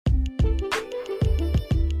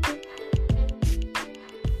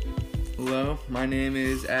Hello, my name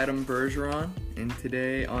is Adam Bergeron, and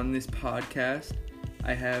today on this podcast,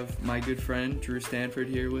 I have my good friend Drew Stanford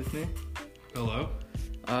here with me. Hello.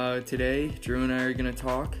 Today, Drew and I are going to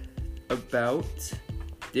talk about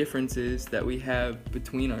differences that we have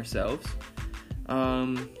between ourselves.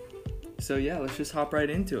 Let's just hop right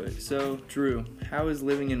into it. So, Drew, how has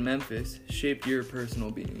living in Memphis shaped your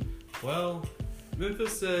personal being? Well,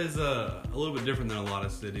 Memphis is a little bit different than a lot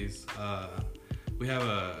of cities. We have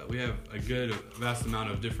a good vast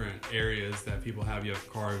amount of different areas that people have. You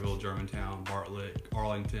have Carterville, Germantown, Bartlett,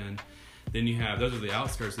 Arlington. Then you have, those are the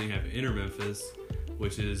outskirts. Then you have Inner Memphis,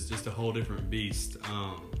 which is just a whole different beast.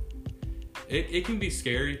 It can be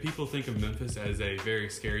scary. People think of Memphis as a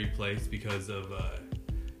very scary place because of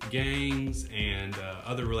gangs and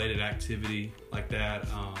other related activity like that.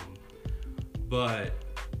 But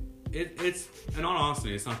it's, in all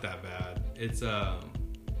honesty, it's not that bad.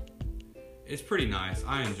 It's pretty nice.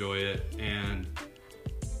 I enjoy it, and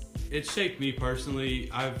it shaped me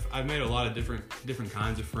personally. I've made a lot of different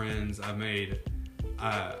kinds of friends. I'm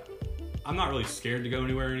not really scared to go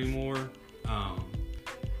anywhere anymore.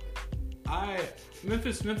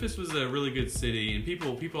 Memphis was a really good city, and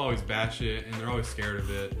people always bash it, and they're always scared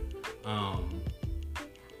of it.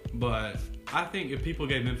 But I think if people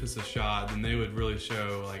gave Memphis a shot, then they would really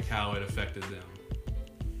show like how it affected them.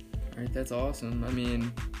 All right, that's awesome. I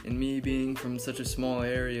mean, and me being from such a small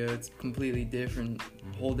area, it's completely different,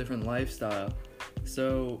 whole different lifestyle.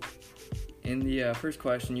 So, in the first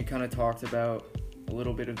question, you kind of talked about a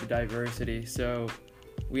little bit of the diversity. So,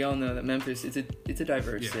 we all know that Memphis, it's a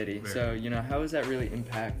diverse city. Very. So, how has that really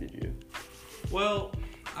impacted you? Well,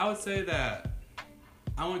 I would say that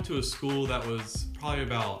I went to a school that was probably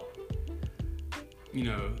about,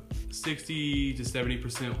 60 to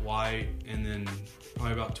 70% white, and then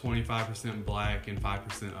probably about 25% black and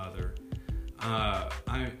 5% other. I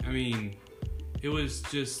mean, it was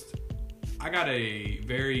just, I got a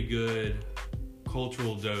very good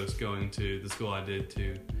cultural dose going to the school I did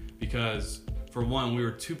to, because for one, we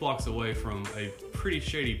were 2 blocks away from a pretty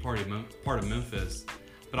shady part of Memphis,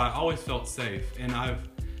 but I always felt safe, and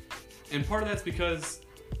part of that's because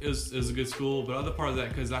it was a good school, but other part of that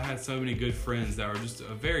because I had so many good friends that were just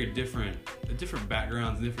a very different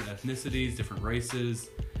backgrounds, different ethnicities, different races,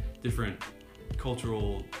 different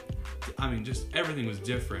cultural. I mean, just everything was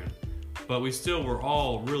different, but we still were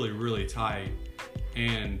all really, really tight,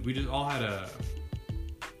 and we just all had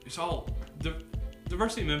the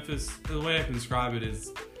diversity in Memphis. The way I can describe it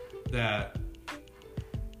is that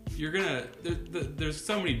there's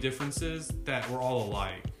so many differences that we're all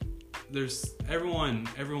alike. There's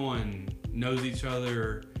everyone knows each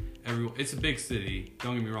other. It's a big city,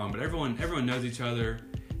 don't get me wrong, but everyone knows each other.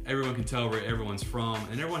 Everyone can tell where everyone's from,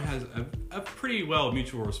 and everyone has a pretty well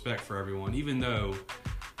mutual respect for everyone, even though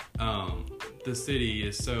the city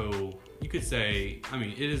is so, you could say, I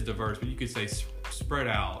mean, it is diverse, but you could say spread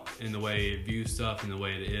out in the way it views stuff and the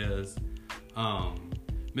way it is.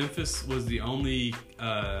 Memphis was the only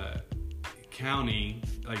county,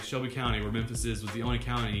 like Shelby County, where Memphis is, was the only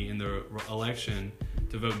county in the election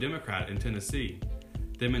to vote Democrat in Tennessee.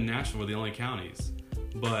 Them and Nashville were the only counties.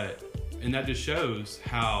 And that just shows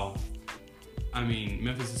how, I mean,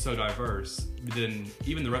 Memphis is so diverse. But then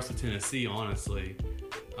even the rest of Tennessee, honestly,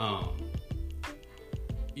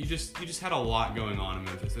 you just had a lot going on in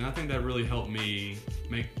Memphis, and I think that really helped me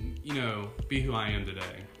be who I am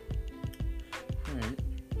today. All right.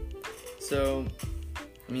 So,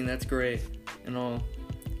 I mean, that's great and all,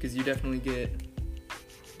 because you definitely get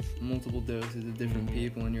multiple doses of different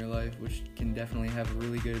people in your life, which can definitely have a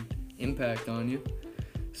really good impact on you.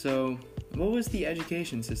 So, what was the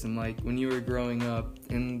education system like when you were growing up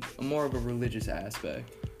in more of a religious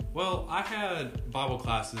aspect? Well, I had Bible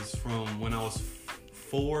classes from when I was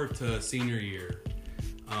 4 to senior year.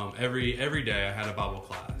 Every day I had a Bible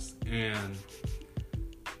class, and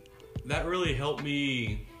that really helped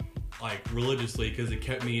me like religiously, because it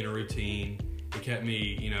kept me in a routine. It kept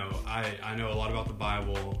me, I know a lot about the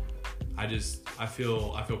Bible. I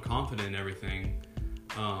feel confident in everything.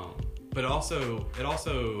 But it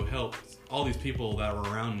also helped all these people that were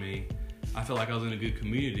around me. I felt like I was in a good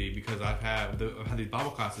community because I've had these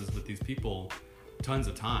Bible classes with these people tons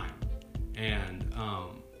of time. And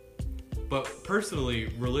but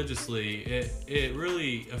personally, religiously, it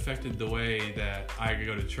really affected the way that I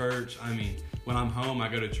go to church. I mean, when I'm home, I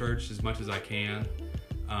go to church as much as I can.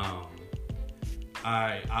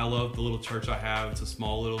 I love the little church I have. It's a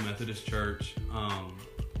small little Methodist church.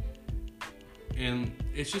 And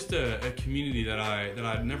it's just a community that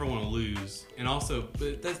I never want to lose. And also,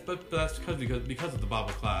 but that's because of the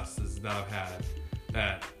Bible classes that I've had,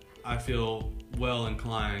 that I feel well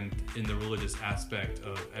inclined in the religious aspect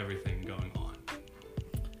of everything going on.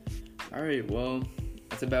 All right, well,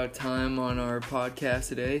 that's about time on our podcast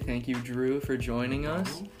today. Thank you, Drew, for joining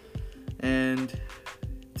us. And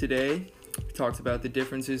today, we talked about the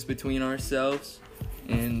differences between ourselves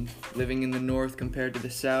and living in the North compared to the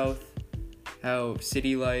South, how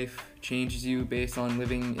city life changes you based on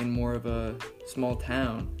living in more of a small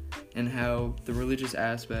town, and how the religious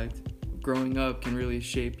aspect of growing up can really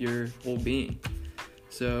shape your whole being.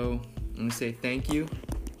 So I'm going to say thank you.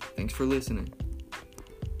 Thanks for listening.